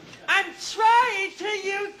to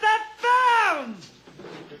use the phone!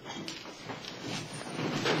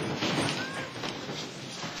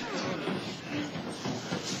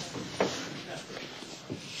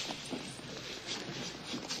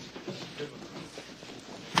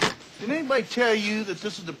 Did anybody tell you that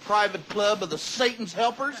this is the private club of the Satan's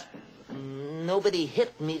helpers? Nobody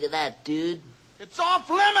hit me to that, dude. It's off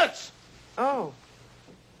limits! Oh.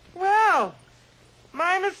 Well,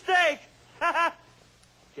 my mistake.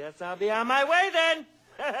 Guess I'll be on my way then.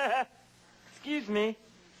 Excuse me.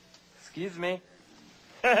 Excuse me.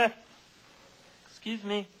 Excuse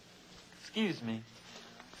me. Excuse me.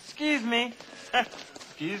 Excuse me.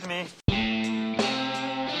 Excuse me.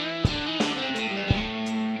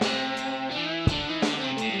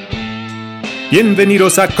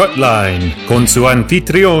 Bienvenidos a Cutline con su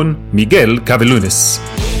anfitrión Miguel Kavaliunas.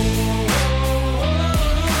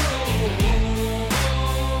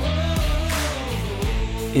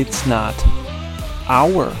 It's not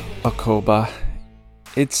Our-a-Koba.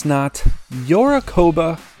 It's not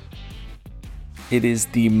Your-a-Koba. It is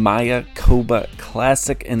the Mayakoba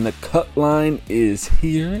Classic, and the cut line is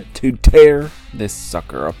here to tear this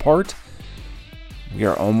sucker apart. We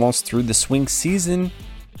are almost through the swing season.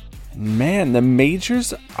 Man, the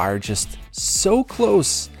majors are just so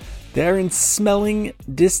close. They're in smelling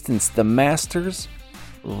distance. The Masters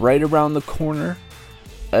right around the corner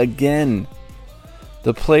again.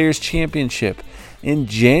 The Players' Championship in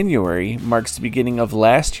January marks the beginning of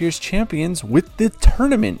last year's champions with the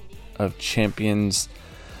Tournament of Champions.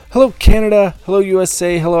 Hello Canada, hello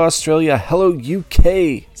USA, hello Australia, hello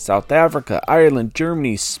UK, South Africa, Ireland,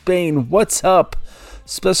 Germany, Spain, what's up?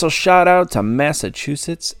 Special shout out to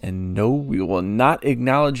Massachusetts, and no, we will not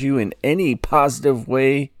acknowledge you in any positive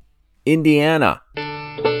way, Indiana.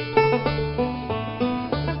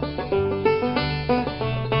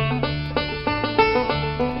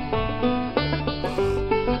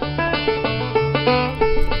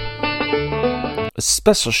 A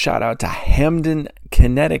special shout out to Hamden,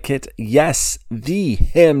 Connecticut. Yes, the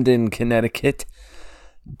Hamden, Connecticut,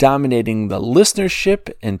 dominating the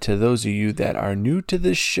listenership. And to those of you that are new to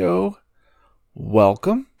this show,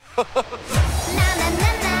 welcome.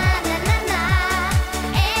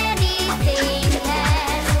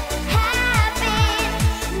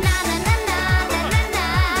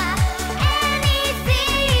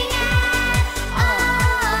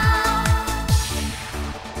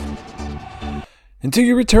 And to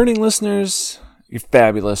your returning listeners, you're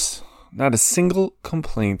fabulous. Not a single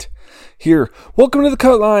complaint here. Welcome to the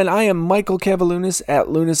Cut Line. I am Michael Kavaliunas at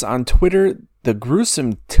Lunas on Twitter. The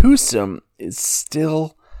gruesome twosome is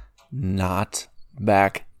still not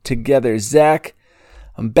back together. Zach,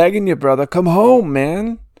 I'm begging you, brother. Come home,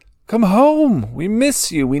 man. Come home. We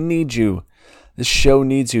miss you. We need you. This show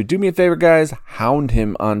needs you. Do me a favor, guys. Hound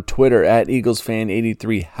him on Twitter at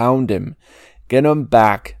EaglesFan83. Hound him. Get him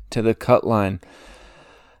back to the Cut Line.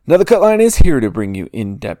 Now, the Cut Line is here to bring you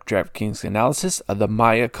in-depth DraftKings analysis of the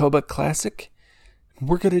Mayakoba Classic.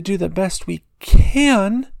 We're going to do the best we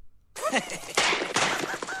can.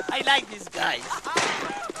 I like these guys.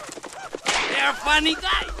 They're funny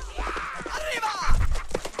guys. Arriba!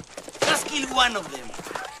 Just kill one of them.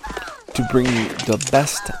 To bring you the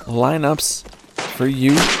best lineups for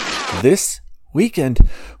you this weekend.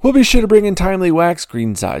 We'll be sure to bring in timely wax,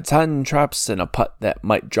 greensides, hunting traps, and a putt that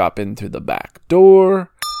might drop in through the back door.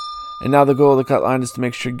 And now the goal of the Cut Line is to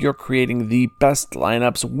make sure you're creating the best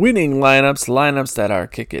lineups, winning lineups that are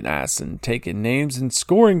kicking ass and taking names and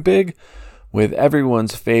scoring big with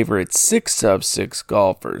everyone's favorite 6 of 6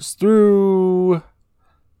 golfers through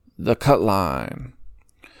the Cut Line.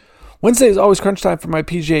 Wednesday is always crunch time for my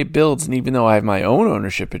PGA builds, and even though I have my own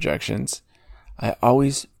ownership projections, I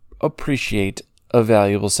always appreciate a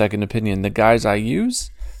valuable second opinion. The guys I use,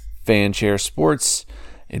 Fanshare Sports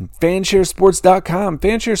and fansharesports.com.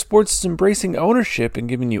 Fanshare Sports is embracing ownership and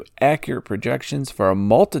giving you accurate projections for a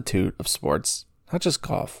multitude of sports, not just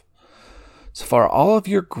golf. So for all of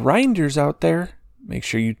your grinders out there, make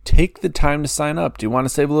sure you take the time to sign up. Do you want to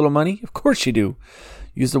save a little money? Of course you do.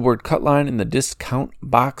 Use the word Cutline in the discount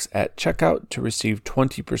box at checkout to receive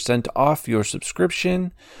 20% off your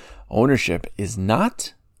subscription. Ownership is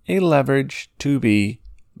not a leverage to be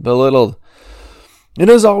belittled. And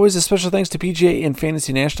as always, a special thanks to PGA and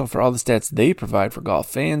Fantasy National for all the stats they provide for golf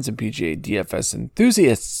fans and PGA DFS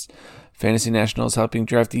enthusiasts. Fantasy National is helping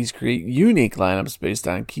draftees create unique lineups based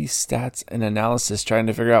on key stats and analysis, trying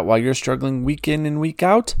to figure out why you're struggling week in and week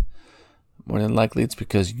out. More than likely, it's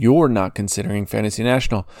because you're not considering Fantasy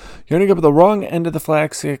National. You're ending up at the wrong end of the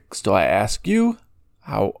flag, so I ask you,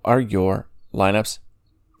 how are your lineups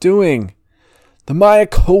doing? The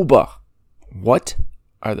Mayakoba. What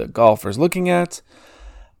are the golfers looking at?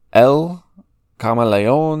 El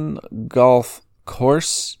Camaleon Golf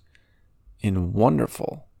Course in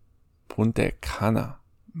wonderful Punta Cana,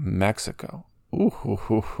 Mexico.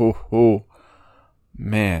 Ooh.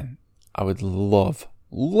 Man, I would love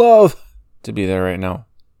to be there right now.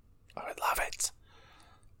 I would love it.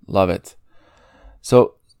 Love it.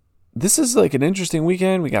 So this is like an interesting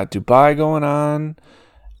weekend. We got Dubai going on.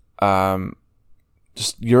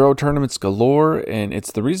 Just Euro tournaments galore. And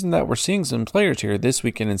it's the reason that we're seeing some players here this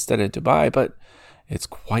weekend instead of Dubai. But it's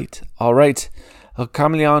quite all right. El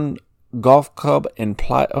Camaleon Golf Club in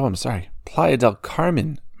Playa del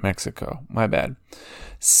Carmen, Mexico. My bad.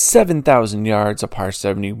 7,000 yards, a par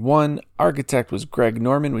 71. Architect was Greg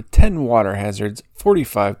Norman with 10 water hazards,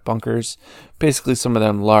 45 bunkers, basically some of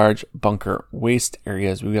them large bunker waste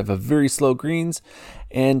areas. We have a very slow greens,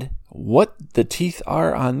 and what the teeth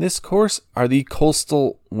are on this course are the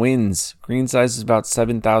coastal winds. Green size is about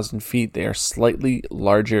 7,000 feet. They are slightly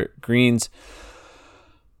larger greens.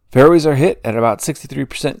 Fairways are hit at about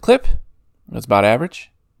 63% clip. That's about average.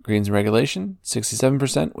 Greens in regulation,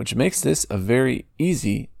 67%, which makes this a very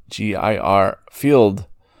easy GIR field.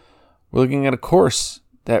 We're looking at a course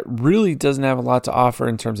that really doesn't have a lot to offer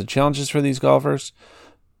in terms of challenges for these golfers.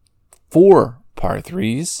 4 par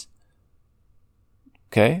 3s.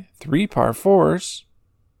 Okay, 3 par 4s.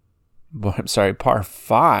 Par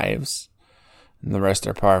 5s. And the rest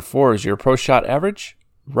are par 4s. Your approach shot average,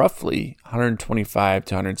 roughly 125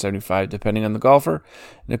 to 175, depending on the golfer.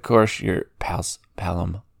 And of course, your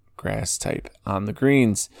Palom grass type on the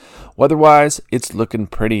greens. Weather-wise, it's looking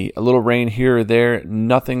pretty. A little rain here or there.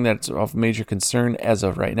 Nothing that's of major concern as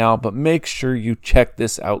of right now, but make sure you check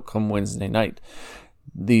this out come Wednesday night.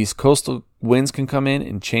 These coastal winds can come in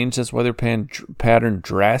and change this weather pattern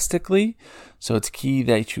drastically, so it's key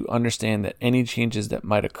that you understand that any changes that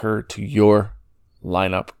might occur to your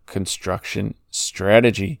lineup construction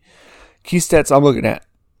strategy. Key stats I'm looking at: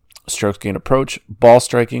 strokes gain approach, ball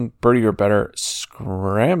striking, birdie or better,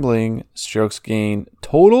 scrambling, strokes gain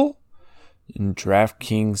total, and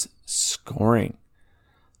DraftKings scoring.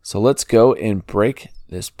 So let's go and break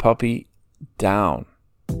this puppy down.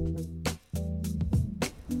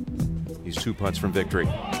 He's 2 putts from victory.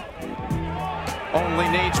 Only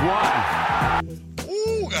needs 1.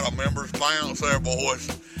 Ooh, got a members bounce there, boys.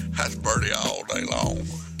 That's birdie all day long.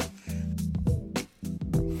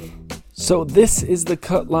 So this is the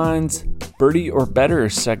Cut Lines Birdie or Better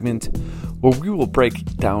segment, where we will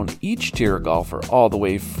break down each tier of golfer all the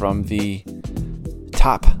way from the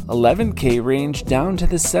top 11K range down to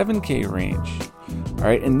the 7K range. All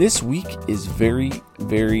right, and this week is very,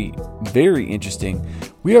 very, very interesting.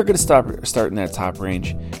 We are going to start in that top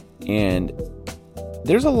range, and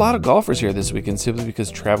there's a lot of golfers here this weekend simply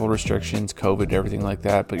because travel restrictions, COVID, everything like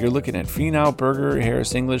that. But you're looking at Finau, Berger,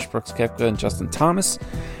 Harris English, Brooks Koepka, and Justin Thomas.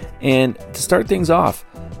 And to start things off,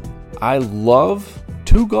 I love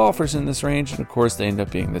 2 golfers in this range, and of course they end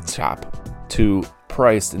up being the top 2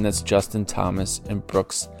 priced, and that's Justin Thomas and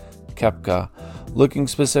Brooks Koepka. Looking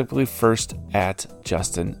specifically first at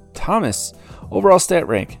Justin Thomas. Overall stat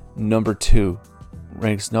rank, number 2.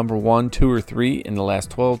 Ranks number 1, 2, or 3 in the last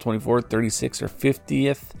 12, 24, 36, or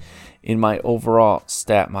 50th in my overall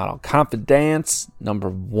stat model. Confidence, number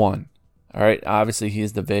 1. All right, obviously he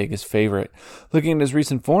is the Vegas favorite. Looking at his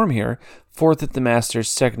recent form here, 4th at the Masters,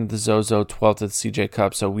 2nd at the Zozo, 12th at the CJ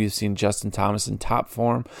Cup. So we've seen Justin Thomas in top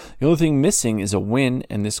form. The only thing missing is a win,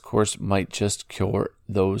 and this course might just cure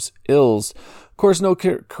those ills. Of course, no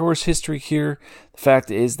course history here. The fact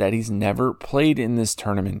is that he's never played in this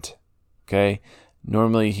tournament. Okay,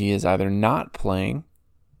 normally he is either not playing,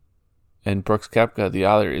 and Brooks Koepka, the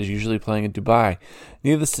other, is usually playing in Dubai.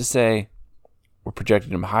 Needless to say, we're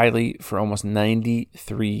projecting him highly for almost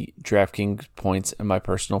 93 DraftKings points in my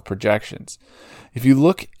personal projections. If you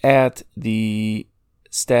look at the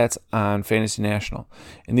stats on Fantasy National,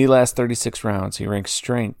 in the last 36 rounds, he ranks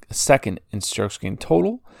second in strokes gained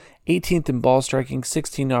total, 18th in ball striking,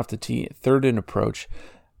 16th off the tee, 3rd in approach.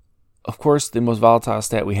 Of course, the most volatile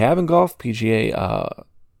stat we have in golf, PGA,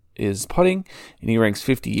 is putting, and he ranks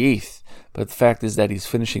 58th. But the fact is that he's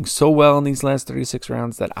finishing so well in these last 36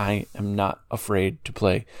 rounds that I am not afraid to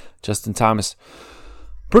play Justin Thomas.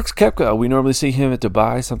 Brooks Koepka, we normally see him at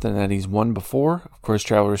Dubai, something that he's won before. Of course,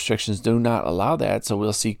 travel restrictions do not allow that, so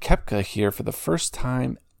we'll see Koepka here for the first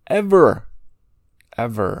time ever.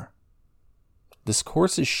 This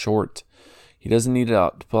course is short. He doesn't need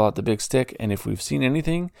to pull out the big stick, and if we've seen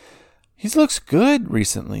anything, he looks good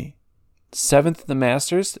recently. 7th at the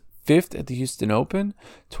Masters, 5th at the Houston Open,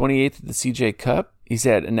 28th at the CJ Cup. He's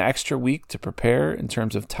had an extra week to prepare in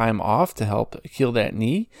terms of time off to help heal that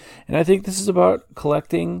knee. And I think this is about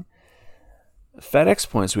collecting FedEx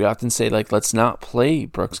points. We often say, like, let's not play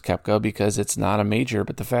Brooks Koepka because it's not a major.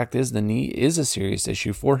 But the fact is the knee is a serious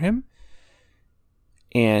issue for him.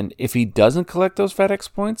 And if he doesn't collect those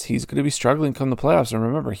FedEx points, he's going to be struggling come the playoffs. And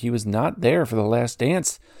remember, he was not there for the last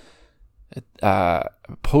dance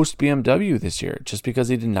post BMW this year just because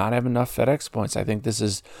he did not have enough FedEx points. I think this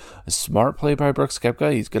is a smart play by Brooks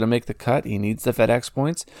Koepka. He's going to make the cut. He needs the FedEx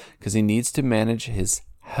points because he needs to manage his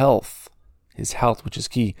health, which is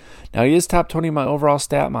key. Now, he is top 20 in my overall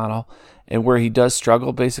stat model, and where he does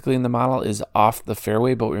struggle basically in the model is off the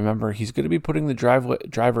fairway. But remember, he's going to be putting the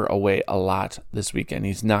driver away a lot this weekend.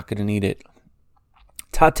 He's not going to need it.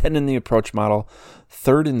 Top 10 in the approach model,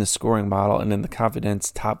 third in the scoring model, and in the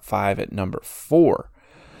confidence, top 5 at number 4.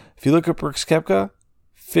 If you look at Brooks Koepka,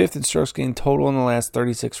 5th in strokes gained total in the last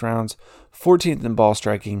 36 rounds, 14th in ball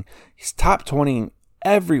striking. He's top 20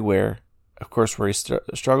 everywhere. Of course, where he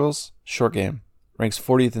struggles, short game. Ranks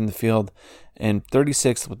 40th in the field and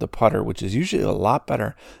 36th with the putter, which is usually a lot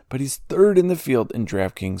better. But he's 3rd in the field in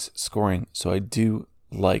DraftKings scoring. So I do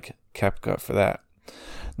like Koepka for that.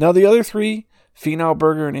 Now, the other 3, Finau,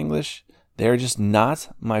 Berger, and English, they're just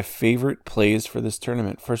not my favorite plays for this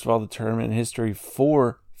tournament. First of all, the tournament history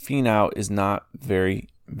for Finau is not very,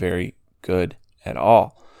 very good at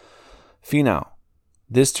all. Finau,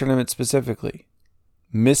 this tournament specifically,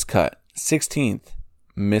 miscut, 16th,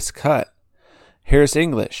 miscut. Harris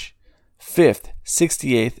English, 5th,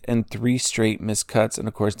 68th, and 3 straight miscuts. And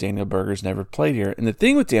of course, Daniel Berger's never played here. And the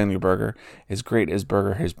thing with Daniel Berger, as great as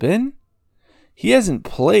Berger has been, he hasn't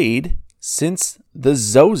played since the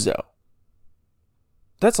Zozo.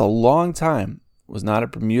 That's a long time. Was not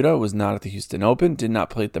at Bermuda, was not at the Houston Open, did not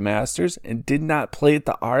play at the Masters, and did not play at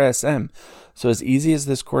the RSM. So as easy as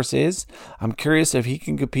this course is, I'm curious if he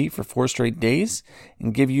can compete for 4 straight days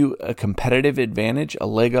and give you a competitive advantage, a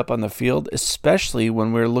leg up on the field, especially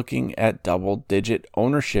when we're looking at double-digit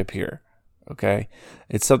ownership here. Okay?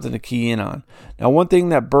 It's something to key in on. Now, one thing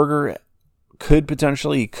that Berger could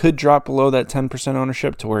drop below that 10%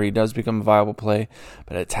 ownership to where he does become a viable play,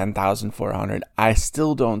 but at 10,400, I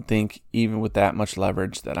still don't think, even with that much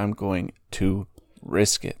leverage, that I'm going to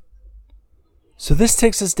risk it. So this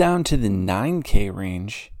takes us down to the 9K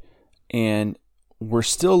range, and we're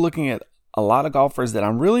still looking at a lot of golfers that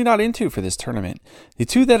I'm really not into for this tournament. The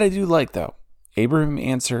 2 that I do like, though, Abraham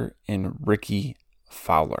Answer and Ricky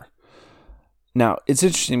Fowler. Now, it's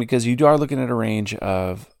interesting because you are looking at a range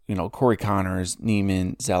of Corey Connors,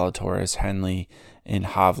 Neiman, Zalatoris, Henley, and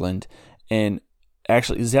Hovland. And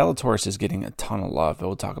actually, Zalatoris is getting a ton of love.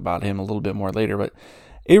 We'll talk about him a little bit more later. But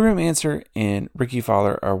Abraham Answer and Ricky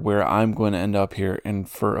Fowler are where I'm going to end up here, and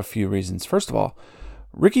for a few reasons. First of all,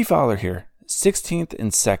 Ricky Fowler here, 16th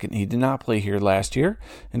and 2nd. He did not play here last year.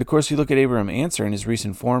 And of course, you look at Abraham Answer in his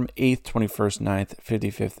recent form, 8th, 21st, 9th,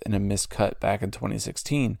 55th, and a miscut back in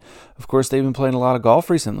 2016. Of course, they've been playing a lot of golf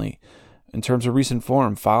recently. In terms of recent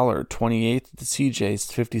form, Fowler, 28th at the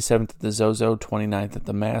CJs, 57th at the Zozo, 29th at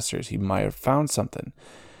the Masters. He might have found something.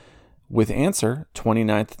 With Answer,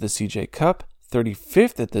 29th at the CJ Cup,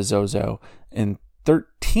 35th at the Zozo, and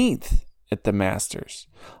 13th at the Masters.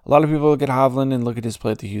 A lot of people look at Hovland and look at his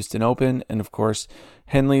play at the Houston Open. And of course,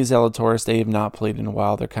 Henley, Zalatoris, they have not played in a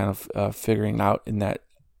while. They're kind of figuring out in that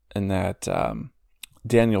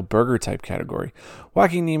Daniel Berger type category.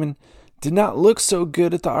 Joaquin Neiman did not look so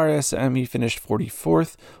good at the RSM. He finished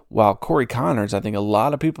 44th, while Corey Connors, I think a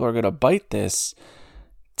lot of people are going to bite this,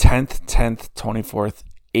 10th, 24th,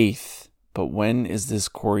 8th. But when is this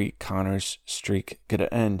Corey Connors streak going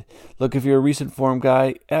to end? Look, if you're a recent form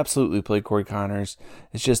guy, absolutely play Corey Connors.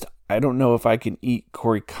 It's just, I don't know if I can eat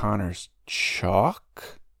Corey Connors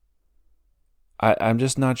chalk. I'm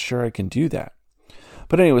just not sure I can do that.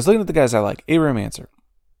 But anyways, looking at the guys I like, Abraham Answer.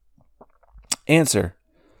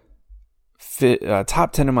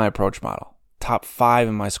 Top 10 in my approach model, top 5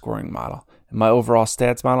 in my scoring model. In my overall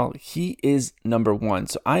stats model, he is number 1.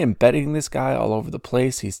 So I am betting this guy all over the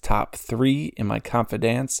place. He's top 3 in my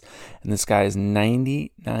confidence, and this guy is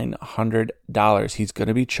 $9,900. He's going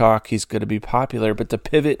to be chalk. He's going to be popular. But to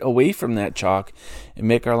pivot away from that chalk and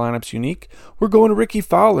make our lineups unique, we're going to Ricky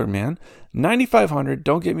Fowler, man. 9,500.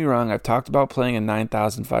 Don't get me wrong. I've talked about playing a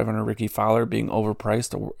 9,500 Ricky Fowler being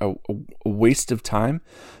overpriced, a waste of time.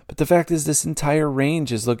 But the fact is, this entire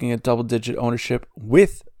range is looking at double-digit ownership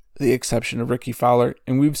with the exception of Ricky Fowler,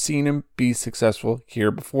 and we've seen him be successful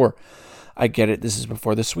here before. I get it. This is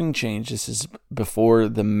before the swing change. This is before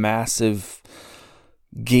the massive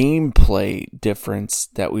gameplay difference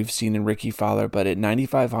that we've seen in Ricky Fowler, but at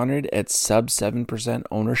 9,500 at sub 7%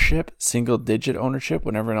 ownership, single digit ownership,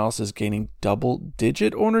 when everyone else is gaining double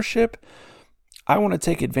digit ownership, I want to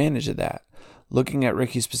take advantage of that. Looking at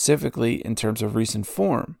Ricky specifically in terms of recent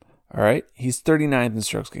form, all right, he's 39th in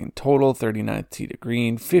strokes gained total, 39th tee to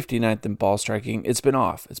green, 59th in ball striking. It's been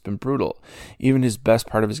off. It's been brutal. Even his best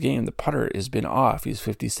part of his game, the putter, has been off. He's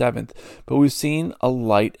 57th. But we've seen a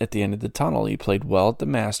light at the end of the tunnel. He played well at the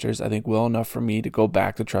Masters, I think well enough for me to go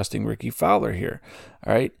back to trusting Ricky Fowler here.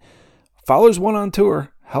 All right, Fowler's won on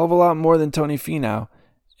tour, hell of a lot more than Tony Finau,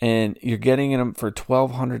 and you're getting him for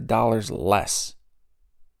 $1,200 less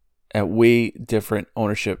at way different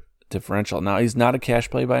ownership differential. Now, he's not a cash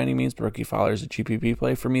play by any means, but Ricky Fowler is a GPP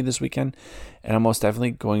play for me this weekend, and I'm most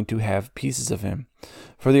definitely going to have pieces of him.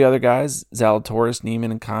 For the other guys, Zalatoris,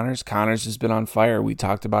 Neiman, and Connors. Connors has been on fire. We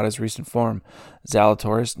talked about his recent form.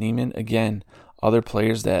 Zalatoris, Neiman, again, other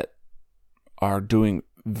players that are doing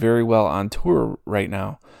very well on tour right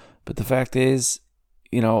now. But the fact is,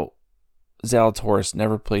 Zalatoris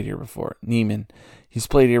never played here before. Neiman, he's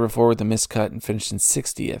played here before with a miscut and finished in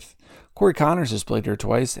 60th. Corey Connors has played here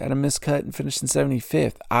twice, had a miscut and finished in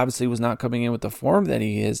 75th. Obviously was not coming in with the form that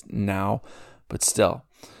he is now, but still.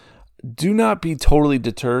 Do not be totally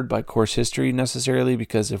deterred by course history necessarily,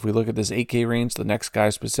 because if we look at this 8K range, the next guy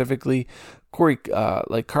specifically,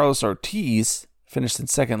 like Carlos Ortiz, finished in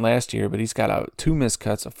second last year, but he's got 2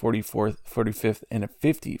 miscuts, a 44th, 45th, and a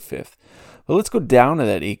 55th. But let's go down to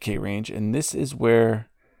that 8K range, and this is where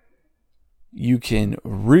you can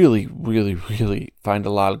really, really, really find a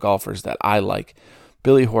lot of golfers that I like.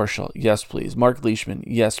 Billy Horschel, yes, please. Mark Leishman,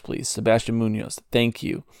 yes, please. Sebastian Munoz, thank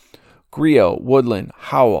you. Griot, Woodland,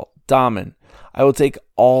 Howell, Dahmen. I will take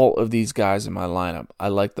all of these guys in my lineup. I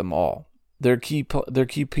like them all. They're key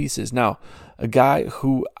pieces. Now, a guy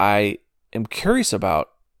who I am curious about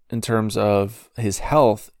in terms of his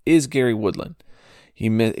health is Gary Woodland. He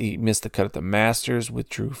missed the cut at the Masters,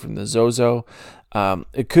 withdrew from the Zozo.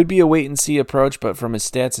 It could be a wait-and-see approach, but from his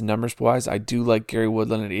stats and numbers-wise, I do like Gary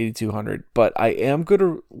Woodland at 8,200. But I am going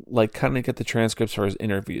to kind of get the transcripts for his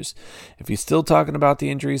interviews. If he's still talking about the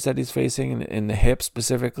injuries that he's facing in the hip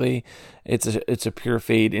specifically, it's a pure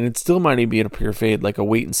fade, and it still might even be a pure fade, like a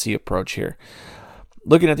wait-and-see approach here.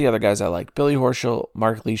 Looking at the other guys I like, Billy Horschel,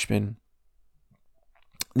 Mark Leishman.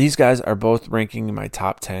 These guys are both ranking in my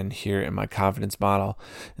top 10 here in my confidence model.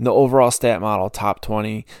 In the overall stat model, top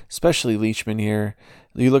 20, especially Leishman here.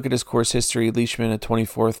 You look at his course history, Leishman, a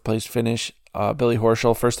 24th place finish. Billy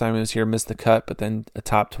Horschel, first time he was here, missed the cut, but then a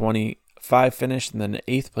top 25 finish, and then an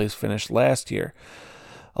 8th place finish last year.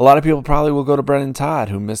 A lot of people probably will go to Brendan Todd,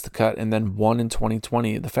 who missed the cut and then won in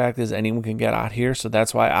 2020. The fact is, anyone can get out here, so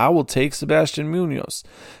that's why I will take Sebastian Munoz.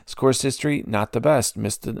 His course history, not the best.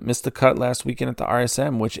 Missed the cut last weekend at the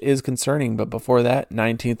RSM, which is concerning, but before that,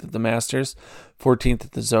 19th at the Masters, 14th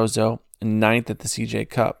at the Zozo, and 9th at the CJ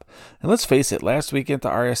Cup. And let's face it, last weekend at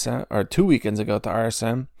the RSM, or 2 weekends ago at the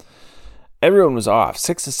RSM, everyone was off.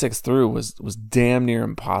 6-6 through was damn near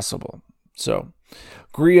impossible. So,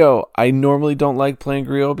 Griot, I normally don't like playing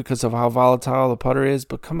Griot because of how volatile the putter is,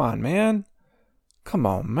 but come on, man.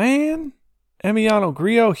 Emiliano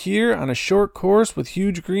Griot here on a short course with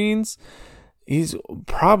huge greens. He's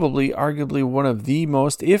probably arguably one of the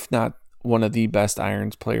most, if not one of the best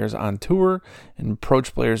irons players on tour and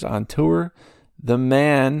approach players on tour. The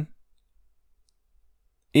man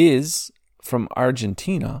is from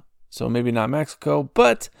Argentina, so maybe not Mexico,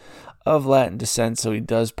 but of Latin descent, so he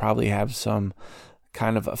does probably have some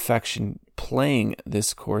kind of affection playing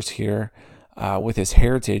this course here with his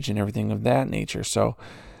heritage and everything of that nature. So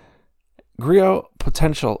Griot,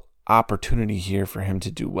 potential opportunity here for him to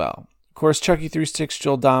do well. Of course, Chucky 36,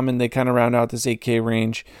 Joel Dahmen, they kind of round out this 8K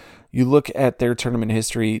range. You look at their tournament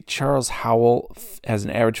history, Charles Howell has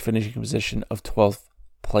an average finishing position of 12th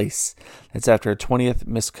place. That's after a 20th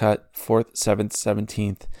miscut, 4th, 7th,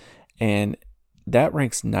 17th, and that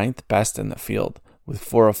ranks 9th best in the field, with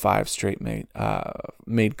 4 of 5 straight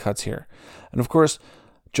made cuts here. And of course,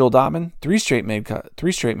 Joel Dahmen, 3 straight made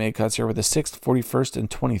cuts here with a 6th, 41st, and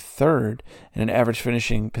 23rd, and an average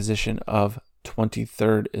finishing position of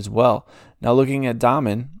 23rd as well. Now looking at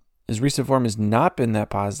Dahmen, his recent form has not been that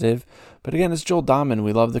positive, but again, it's Joel Dahmen.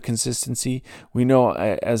 We love the consistency. We know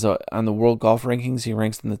on the world golf rankings, he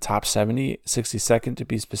ranks in the top 70, 62nd to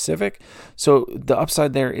be specific. So the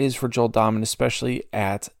upside there is for Joel Dahmen, especially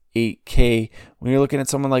at 8K. When you're looking at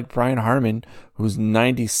someone like Brian Harman, who's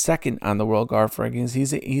 92nd on the world golf rankings,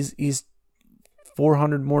 he's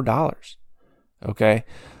 $400 more. Okay,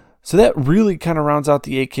 so that really kind of rounds out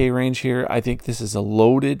the 8K range here. I think this is a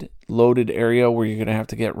loaded area where you're going to have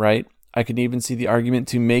to get right. I could even see the argument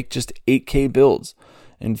to make just 8K builds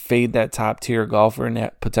and fade that top tier golfer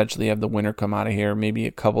and potentially have the winner come out of here. Maybe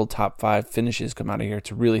a couple top 5 finishes come out of here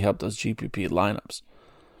to really help those GPP lineups.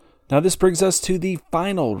 Now this brings us to the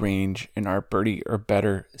final range in our birdie or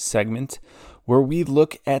better segment, where we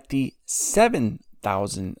look at the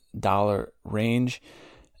 $7,000 range.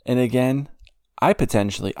 And again, I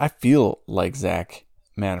feel like Zac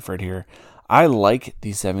Manafort here. I like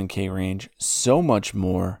the 7K range so much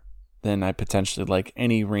more than I potentially like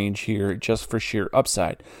any range here just for sheer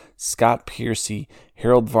upside. Scott Piercy,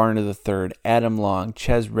 Harold Varner III, Adam Long,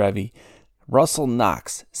 Ches Revy, Russell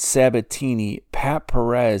Knox, Sabatini, Pat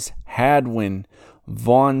Perez, Hadwin,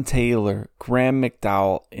 Vaughn Taylor, Graham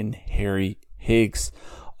McDowell, and Harry Higgs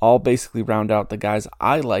all basically round out the guys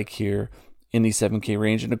I like here in the 7K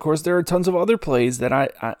range. And of course, there are tons of other plays that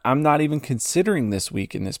I'm not even considering this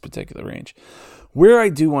week in this particular range. Where I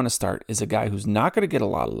do want to start is a guy who's not going to get a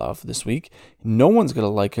lot of love this week. No one's going to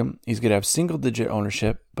like him. He's going to have single-digit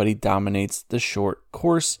ownership, but he dominates the short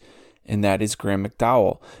course, and that is Graham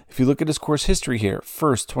McDowell. If you look at his course history here,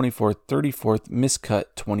 1st, 24th, 34th, miscut,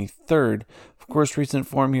 23rd. Of course, recent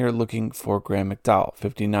form here looking for Graham McDowell.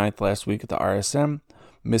 59th last week at the RSM,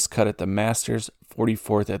 miscut at the Masters,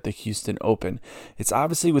 44th at the Houston Open. It's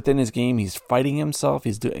obviously within his game. He's fighting himself.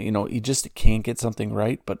 He just can't get something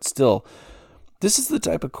right, but still, this is the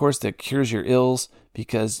type of course that cures your ills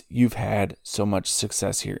because you've had so much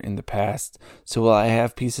success here in the past. So will I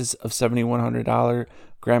have pieces of $7,100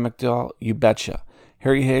 Graham McDowell? You betcha.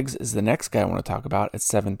 Harry Higgs is the next guy I want to talk about at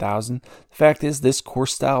 $7,000. The fact is, this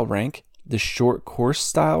course style rank, the short course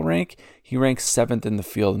style rank, he ranks 7th in the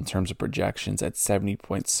field in terms of projections at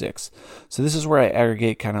 70.6. So this is where I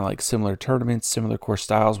aggregate kind of like similar tournaments, similar course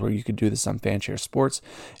styles where you could do this on Fanshare Sports,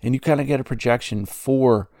 and you kind of get a projection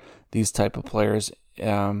for these type of players,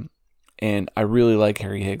 and I really like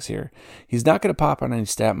Harry Higgs here. He's not going to pop on any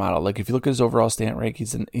stat model. Like if you look at his overall stat rank,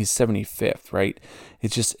 he's 75th, right?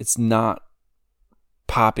 It's not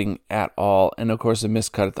popping at all. And of course, a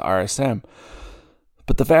miscut at the RSM.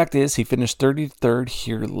 But the fact is, he finished 33rd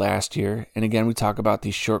here last year. And again, we talk about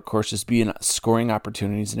these short courses being scoring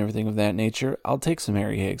opportunities and everything of that nature. I'll take some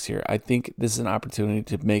Harry Higgs here. I think this is an opportunity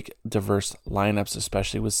to make diverse lineups,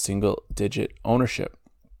 especially with single-digit ownership.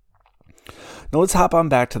 Now let's hop on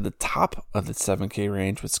back to the top of the 7K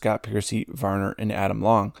range with Scott Piercy, Varner, and Adam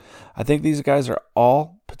Long. I think these guys are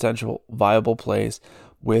all potential viable plays,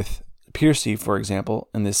 with Piercy, for example,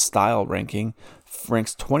 in this style ranking,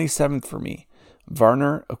 ranks 27th for me.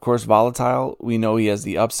 Varner, of course, volatile. We know he has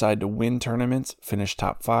the upside to win tournaments, finish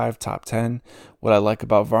top 5, top 10. What I like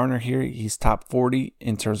about Varner here, he's top 40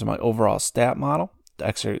 in terms of my overall stat model.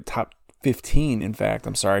 Actually, top 15, in fact,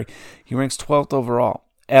 He ranks 12th overall.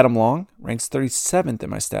 Adam Long ranks 37th in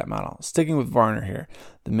my stat model. Sticking with Varner here,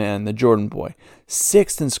 the man, the Jordan boy.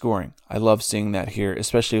 6th in scoring. I love seeing that here,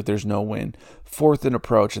 especially if there's no win. 4th in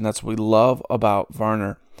approach, and that's what we love about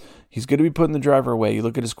Varner. He's going to be putting the driver away. You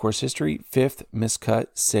look at his course history, 5th, miscut,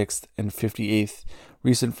 6th, and 58th.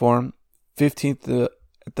 Recent form, 15th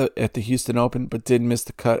at the Houston Open, but did miss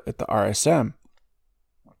the cut at the RSM.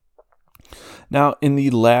 Now, in the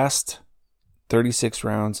last 36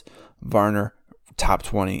 rounds, Varner top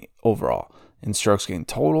 20 overall in strokes gained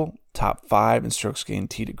total, top 5 in strokes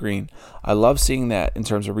gained tee to green. I love seeing that in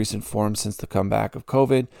terms of recent form since the comeback of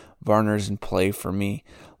COVID. Varner's in play for me.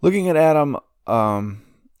 Looking at Adam Long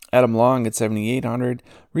at 7,800.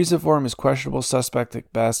 Recent form is questionable, suspect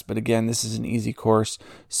at best, but again, this is an easy course,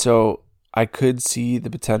 so I could see the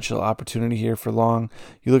potential opportunity here for Long.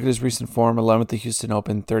 You look at his recent form, 11th at the Houston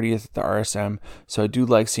Open, 30th at the RSM, so I do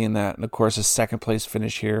like seeing that. And of course, a second place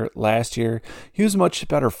finish here last year. He was much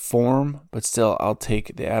better form, but still, I'll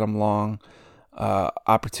take the Adam Long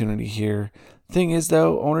opportunity here. Thing is,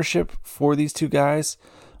 though, ownership for these two guys,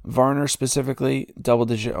 Varner specifically,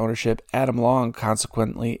 double-digit ownership. Adam Long,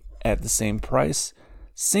 consequently, at the same price,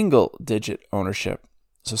 single-digit ownership.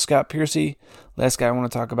 So Scott Piercy, last guy I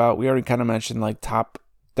want to talk about. We already kind of mentioned like top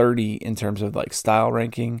 30 in terms of like style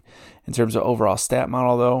ranking. In terms of overall stat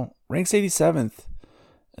model, though, ranks 87th.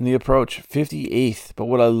 In the approach, 58th. But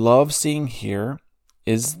what I love seeing here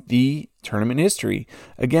is the tournament history.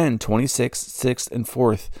 Again, 26th, 6th, and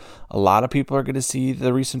 4th. A lot of people are going to see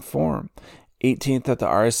the recent form. 18th at the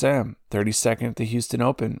RSM, 32nd at the Houston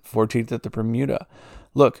Open, 14th at the Bermuda.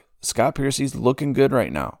 Look, Scott Piercy's looking good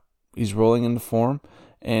right now. He's rolling into form.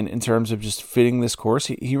 And in terms of just fitting this course,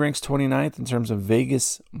 he ranks 29th in terms of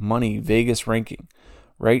Vegas money, Vegas ranking,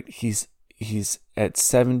 right? He's at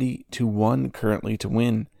 70-1 currently to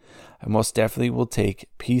win. I most definitely will take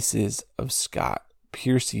pieces of Scott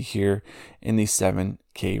Piercy here in the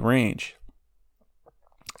 7K range.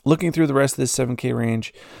 looking through the rest of this 7K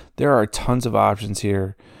range, there are tons of options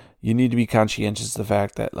here. You need to be conscientious of the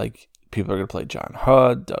fact that like people are going to play John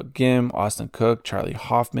Hudd, Doug Gim, Austin Cook, Charlie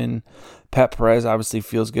Hoffman. Pat Perez obviously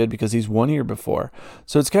feels good because he's won here before.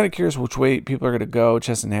 So it's kind of curious which way people are going to go.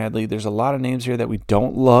 Chesson Hadley, there's a lot of names here that we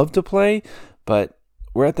don't love to play, but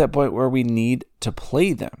we're at that point where we need to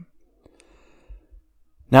play them.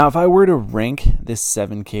 Now, if I were to rank this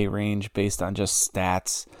 7K range based on just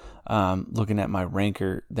stats, looking at my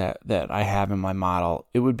ranker that I have in my model,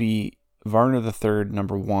 it would be Varner III,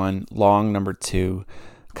 number 1, Long, number 2,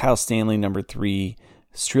 Kyle Stanley, number 3,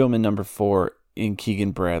 Streelman, number 4, and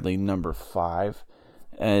Keegan Bradley, number 5,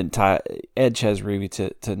 and Ed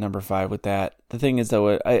Chesreavy to number 5 with that. The thing is,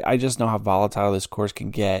 though, I just know how volatile this course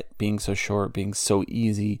can get, being so short, being so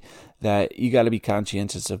easy, that you got to be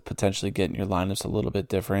conscientious of potentially getting your lineups a little bit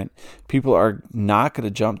different. People are not going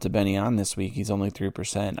to jump to Benny On this week. He's only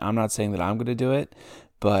 3%. I'm not saying that I'm going to do it,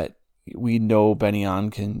 but we know Benny On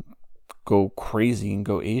can go crazy and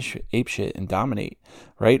go ape shit and dominate,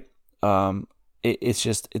 right?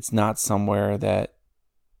 It's not somewhere that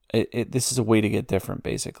this is a way to get different,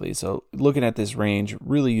 basically. So looking at this range,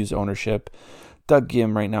 really use ownership. Doug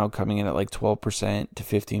Gim right now coming in at like 12% to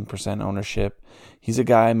 15% ownership. He's a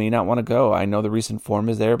guy I may not want to go. I know the recent form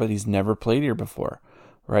is there, but he's never played here before,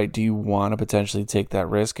 right? Do you want to potentially take that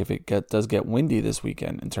risk if it does get windy this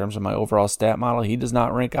weekend? In terms of my overall stat model, he does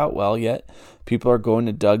not rank out well yet. People are going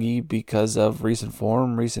to Dougie because of recent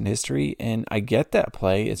form, recent history, and I get that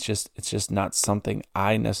play. It's just not something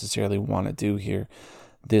I necessarily want to do here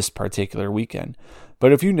this particular weekend.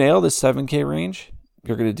 But if you nail this 7K range,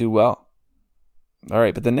 you're going to do well. All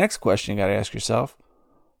right, but the next question you got to ask yourself,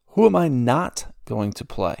 who am I not going to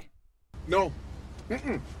play? No.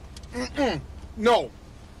 Mm-mm. Mm-mm. No.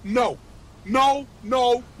 No. No.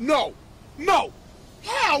 No. No. No.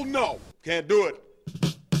 Hell no. Can't do it.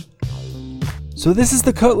 So this is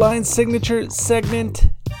the Cut Line signature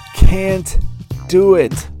segment. Can't do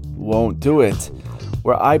it. Won't do it.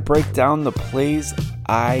 Where I break down the plays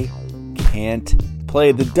I can't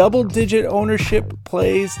play. The double-digit ownership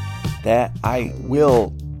plays that I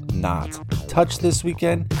will not touch this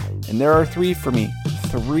weekend. And there are 3 for me.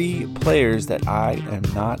 3 players that I am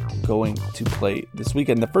not going to play this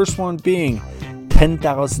weekend. The first one being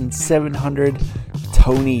 10,700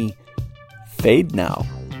 Tony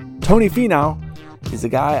Finau. Tony Finau is a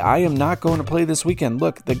guy I am not going to play this weekend.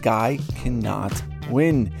 Look, the guy cannot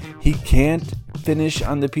win. He can't finish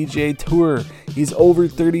on the PGA Tour. He's over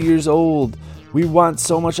 30 years old. We want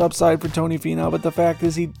so much upside for Tony Finau, but the fact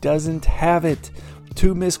is he doesn't have it.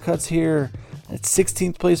 2 miscuts here. At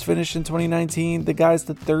 16th place finish in 2019. The guy's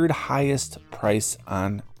the 3rd highest price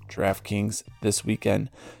on DraftKings this weekend.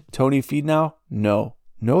 Tony Finau, no.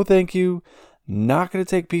 No thank you. Not going to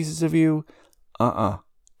take pieces of you.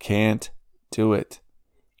 Can't do it.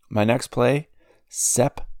 My next play,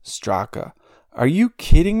 Sepp Straka. Are you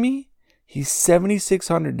kidding me? He's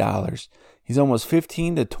 $7,600. He's almost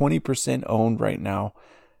 15 to 20% owned right now.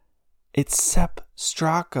 It's Sepp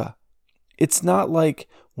Straka. It's not like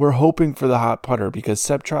we're hoping for the hot putter because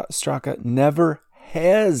Sepp Straka never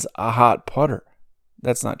has a hot putter.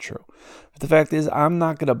 That's not true. But the fact is, I'm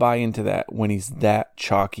not going to buy into that when he's that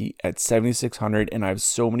chalky at 7,600 and I have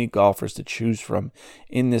so many golfers to choose from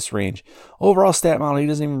in this range. Overall stat model, he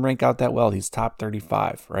doesn't even rank out that well. He's top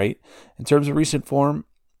 35, right? In terms of recent form,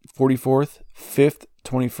 44th, 5th,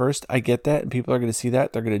 21st. I get that, and people are going to see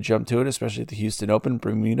that. They're going to jump to it, especially at the Houston Open,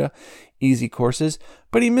 Bermuda, easy courses.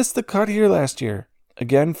 But he missed the cut here last year.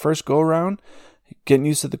 Again, first go around, getting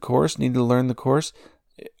used to the course, need to learn the course.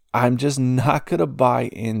 I'm just not going to buy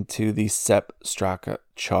into the Sepp Straka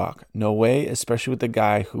chalk. No way, especially with the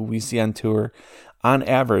guy who we see on tour on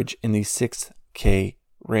average in the 6K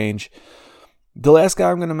range. The last guy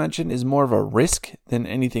I'm going to mention is more of a risk than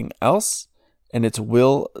anything else, and it's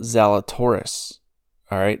Will Zalatoris.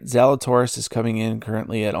 All right, Zalatoris is coming in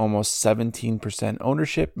currently at almost 17%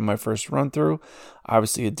 ownership in my first run through.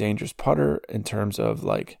 Obviously a dangerous putter in terms of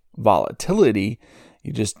like volatility.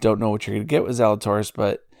 You just don't know what you're going to get with Zalatoris,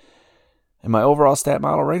 but in my overall stat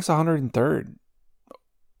model ranks 103rd.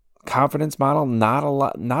 Confidence model, not a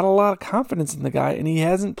lot of confidence in the guy, and he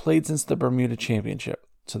hasn't played since the Bermuda Championship.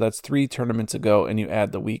 So that's 3 tournaments ago, and you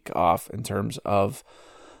add the week off in terms of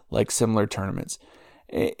like similar tournaments.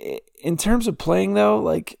 In terms of playing though,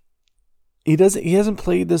 like he hasn't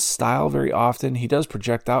played this style very often. He does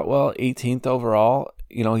project out well, 18th overall.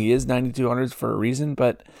 You know, he is 9,200 for a reason,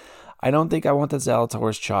 but I don't think I want that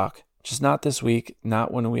Zalatoris chalk. Just not this week,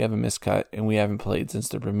 not when we have a miscut and we haven't played since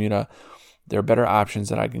the Bermuda. There are better options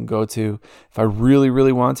that I can go to. If I really,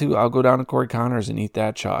 really want to, I'll go down to Corey Connors and eat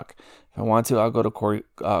that chalk. If I want to, I'll go to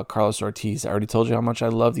Carlos Ortiz. I already told you how much I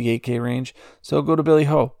love the 8K range, so I'll go to Billy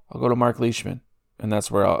Ho. I'll go to Mark Leishman, and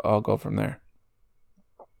that's where I'll go from there.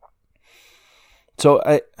 So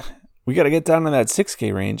we got to get down to that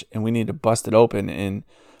 6K range, and we need to bust it open and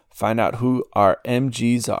find out who our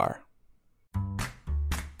MGs are.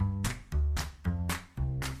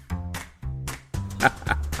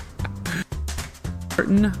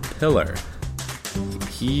 Martin Pillar.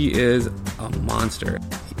 He is a monster.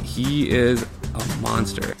 He is a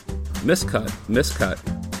monster. Miscut.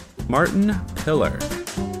 Martin Pillar.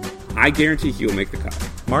 I guarantee he will make the cut.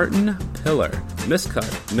 Martin Pillar.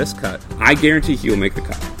 Miscut. I guarantee he will make the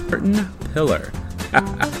cut. Martin Pillar.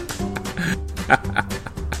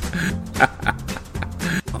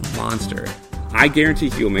 A monster. I guarantee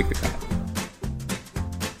he will make the cut.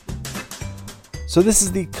 So this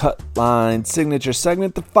is the Cut Line signature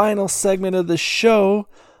segment, the final segment of the show,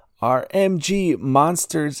 our MG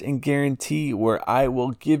Monsters and Guarantee, where I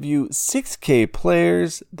will give you 6K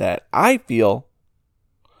players that I feel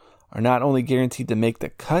are not only guaranteed to make the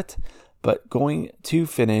cut, but going to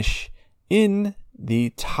finish in the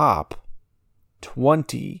top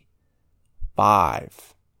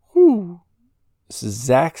 25. Whew. This is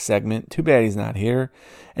Zach's segment. Too bad he's not here.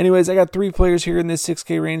 Anyways, I got 3 players here in this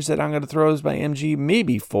 6K range that I'm going to throw as my MG,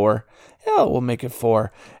 maybe 4. Hell, we'll make it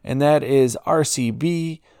 4. And that is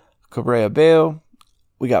RCB, Cabrera Bello.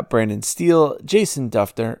 We got Brandon Steele, Jason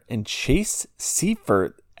Duffner, and Chase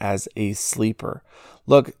Seifert as a sleeper.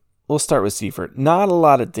 Look, we'll start with Seifert. Not a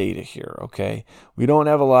lot of data here, okay? We don't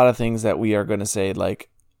have a lot of things that we are going to say, like,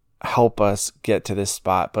 help us get to this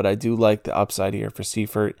spot, but I do like the upside here for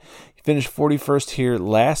Seifert. He finished 41st here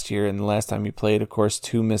last year, and the last time he played, of course,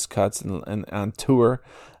 2 missed cuts and on tour.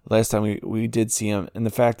 Last time we did see him. And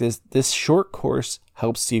the fact is, this short course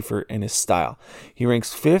helps Seifert in his style. He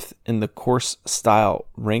ranks 5th in the course style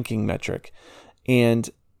ranking metric. And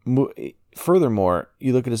furthermore,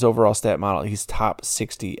 you look at his overall stat model, he's top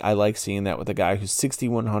 60. I like seeing that with a guy who's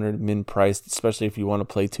 6,100 min priced, especially if you want to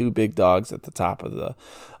play 2 big dogs at the top of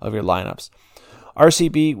your lineups.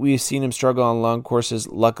 RCB, we've seen him struggle on long courses.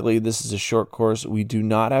 Luckily, this is a short course. We do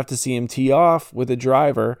not have to see him tee off with a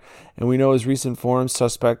driver, and we know his recent form,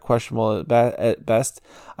 suspect, questionable at best.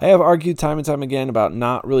 I have argued time and time again about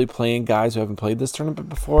not really playing guys who haven't played this tournament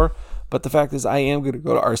before, but the fact is I am going to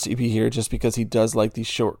go to RCB here just because he does like these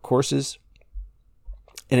short courses,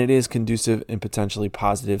 and it is conducive and potentially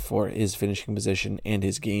positive for his finishing position and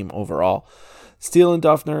his game overall. Steele and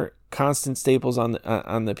Duffner, constant staples on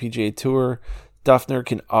the PGA Tour. Duffner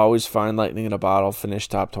can always find lightning in a bottle, finish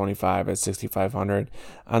top 25 at 6,500.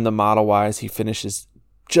 On the model-wise, he finishes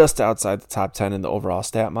just outside the top 10 in the overall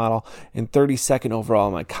stat model and 32nd overall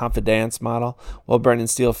in my confidence model, while Brendan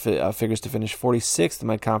Steele figures to finish 46th in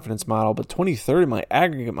my confidence model, but 23rd in my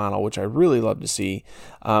aggregate model, which I really love to see,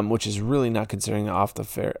 which is really not considering off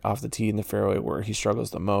the tee in the fairway where he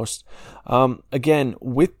struggles the most. Again,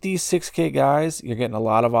 with these 6K guys, you're getting a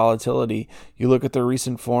lot of volatility. You look at their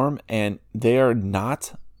recent form, and they are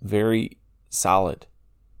not very solid.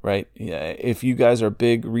 Right? If you guys are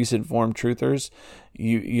big recent form truthers,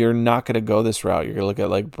 you're not going to go this route. You're going to look at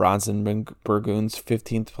like Bronson Burgoon's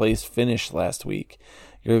 15th place finish last week.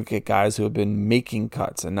 You're going to look at guys who have been making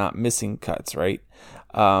cuts and not missing cuts, right?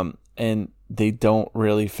 And they don't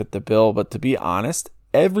really fit the bill. But to be honest,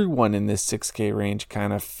 everyone in this 6K range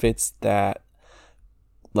kind of fits that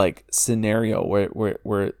like scenario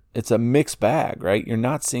where it's a mixed bag, right? You're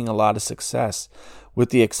not seeing a lot of success, with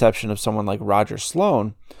the exception of someone like Roger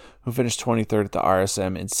Sloan, who finished 23rd at the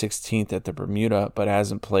RSM and 16th at the Bermuda, but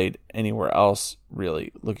hasn't played anywhere else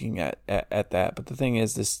really looking at that. But the thing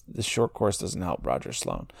is, this short course doesn't help Roger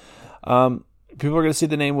Sloan. People are going to see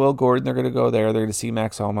the name Will Gordon. They're going to go there. They're going to see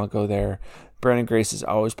Max Homa go there. Brandon Grace is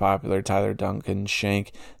always popular. Tyler Duncan,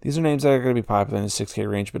 Shank. These are names that are going to be popular in the 6K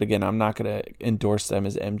range. But again, I'm not going to endorse them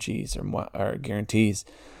as MGs or guarantees.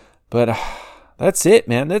 But that's it,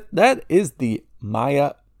 man. That is the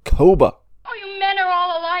Mayakoba. Oh, you men are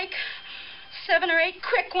all alike. 7 or 8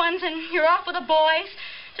 quick ones and you're off with the boys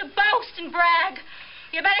to boast and brag.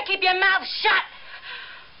 You better keep your mouth shut.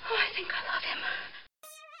 Oh, I think I love him.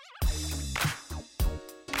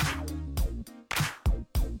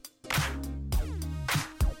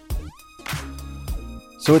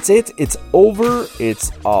 So it's over.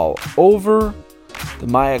 It's all over. The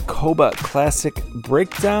Mayakoba Classic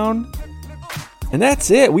breakdown. And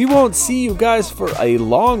that's it. We won't see you guys for a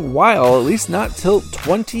long while, at least not till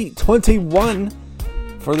 2021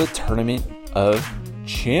 for the Tournament of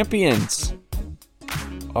Champions.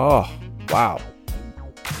 Oh, wow.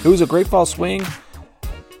 It was a great fall swing.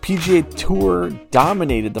 PGA Tour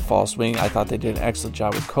dominated the fall swing. I thought they did an excellent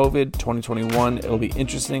job with COVID. 2021, it'll be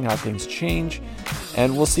interesting how things change,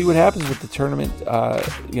 and we'll see what happens with the tournament,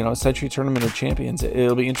 Century Tournament of Champions.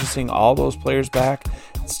 It'll be interesting. All those players back.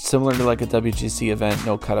 It's similar to like a WGC event,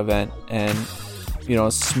 no cut event, and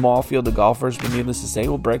a small field of golfers, but needless to say,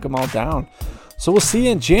 we'll break them all down. So we'll see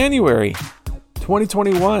you in January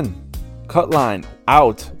 2021. Cut line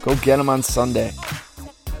out. Go get them on Sunday.